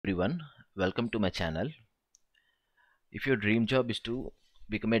everyone, welcome to my channel. If your dream job is to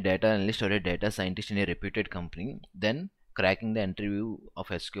become a data analyst or a data scientist in a reputed company, then cracking the interview of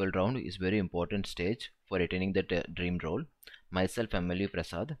SQL round is very important stage for attaining that dream role. Myself, MLV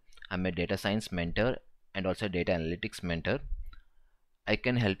Prasad, I'm a data science mentor and also a data analytics mentor. I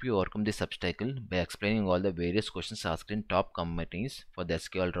can help you overcome this obstacle by explaining all the various questions asked in top companies for the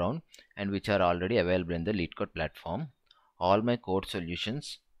SQL round and which are already available in the LeetCode platform. All my code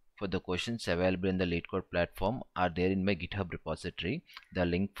solutions for the questions available in the LeetCode platform are there in my GitHub repository, the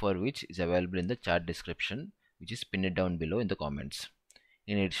link for which is available in the chat description, which is pinned down below in the comments.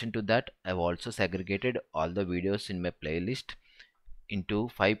 In addition to that, I've also segregated all the videos in my playlist into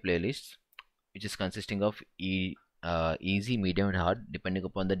 5 playlists, which is consisting of easy, medium and hard depending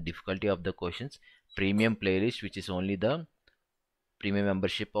upon the difficulty of the questions. Premium playlist, which is only the premium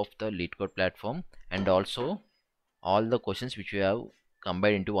membership of the LeetCode platform, and also all the questions which we have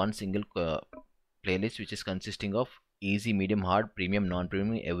combined into one single playlist, which is consisting of easy, medium, hard, premium,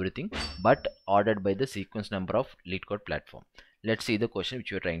 non-premium, everything, but ordered by the sequence number of LeetCode platform. Let's see the question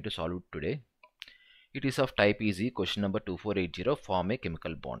which we are trying to solve today. It is of type easy. Question number 2480. Form a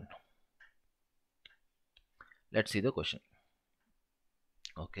chemical bond. Let's see the question.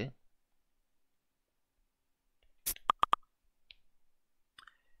 Okay.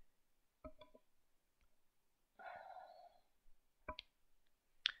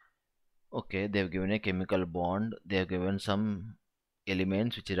 Okay, they have given a chemical bond. They have given some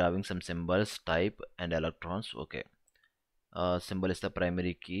elements which are having some symbols, type and electrons. Okay. Symbol is the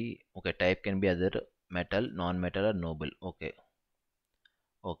primary key. Okay, type can be either metal, non-metal or noble. Okay.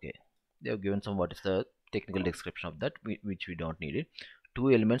 Okay. They have given some what is the technical description of that, which we don't need it.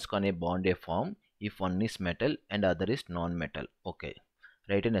 Two elements can a bond a form if one is metal and other is non-metal. Okay.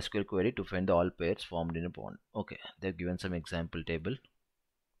 Write an SQL query to find the all pairs formed in a bond. Okay. They have given some example table.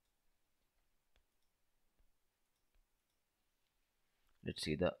 Let's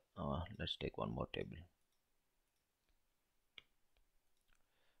see the let's take one more table.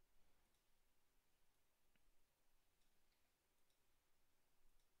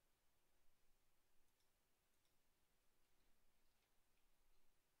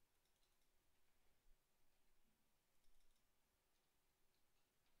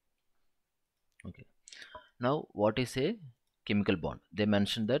 Okay, now what is a chemical bond? They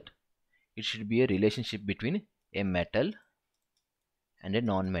mentioned that it should be a relationship between a metal and a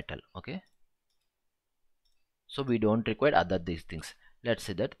non-metal. Okay, so we don't require other these things. Let's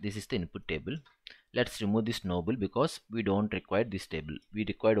say that this is the input table. Let's remove this noble because we don't require this table. We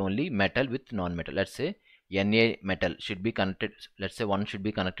require only metal with non-metal. Let's say Na metal should be connected. Let's say one should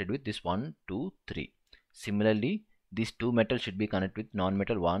be connected with this 1, 2, 3. Similarly, these two metal should be connected with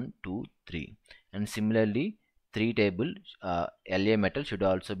non-metal 1, 2, 3. And similarly, 3 table La metal should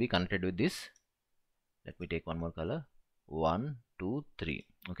also be connected with this. Let me take one more color. 1, 2, 3.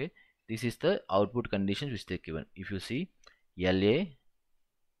 Okay, this is the output conditions which they given. If you see La,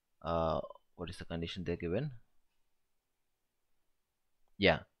 what is the condition they given?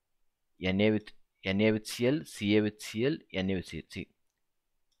 Yeah, Na with Cl, Ca with Cl, Na with Cl. See,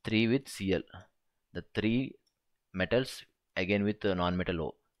 3 with Cl. The 3 metals again with non-metal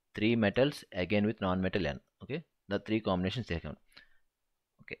O. 3 metals again with non-metal N. Okay, the 3 combinations they have.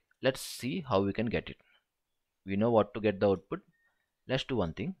 Okay, let's see how we can get it. We know what to get the output. Let's do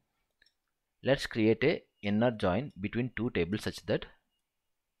one thing. Let's create a inner join between two tables such that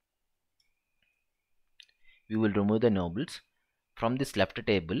we will remove the nobles. From this left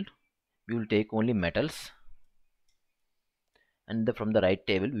table we will take only metals, and from the right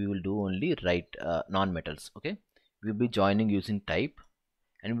table we will do only non-metals. Okay, we will be joining using type,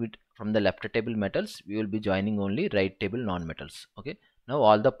 and from the left table metals we will be joining only right table non-metals. Okay, now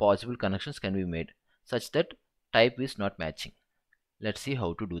all the possible connections can be made such that type is not matching. Let's see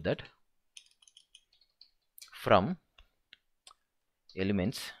how to do that. From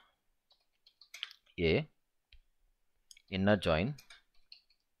elements A, inner join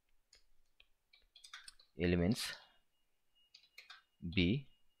elements B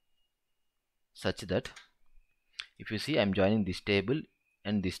such that, if you see, I'm joining this table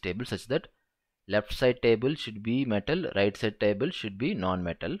and this table such that left side table should be metal, right side table should be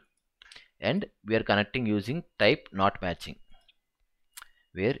non-metal, and we are connecting using type not matching,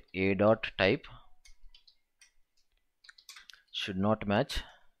 where A dot type should not match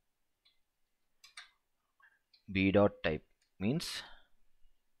B dot type, means,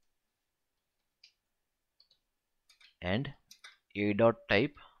 and A dot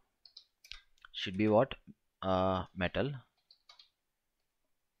type should be what? Metal.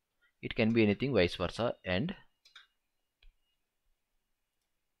 It can be anything, vice versa, and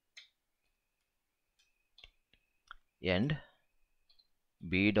end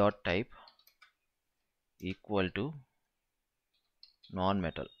b dot type equal to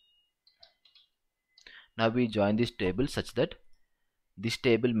non-metal. Now we join this table such that this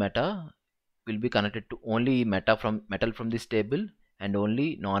table meta will be connected to only metal from this table, and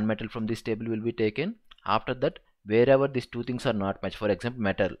only non-metal from this table will be taken. After that, wherever these two things are not matched, for example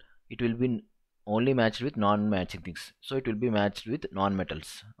metal, it will be only matched with non-matching things, so it will be matched with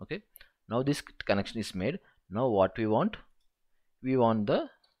non-metals. Okay, now this connection is made. Now what we want the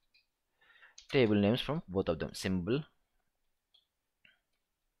table names from both of them. Symbol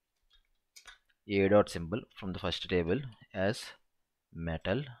a dot symbol from the first table as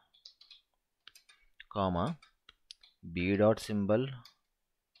metal, comma b dot symbol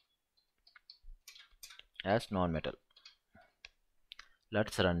as non-metal.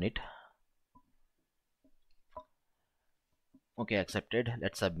 Let's run it. Okay, accepted.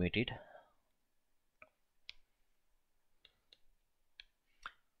 Let's submit it.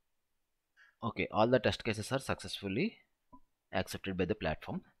 Okay, all the test cases are successfully accepted by the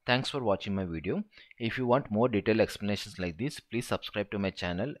platform. Thanks for watching my video. If you want more detailed explanations like this, please subscribe to my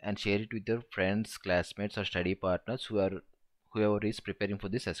channel and share it with your friends, classmates or study partners whoever is preparing for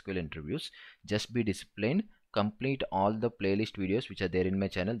this SQL interviews. Just be disciplined. Complete all the playlist videos which are there in my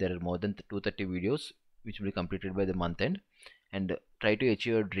channel. There are more than 230 videos which will be completed by the month end. And try to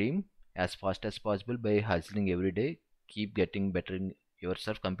achieve your dream as fast as possible by hustling every day. Keep getting better in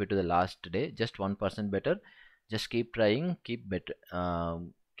yourself compared to the last day, just 1% better. Just keep trying, keep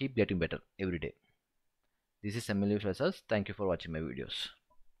getting better every day. This is MLV Prasad. Thank you for watching my videos.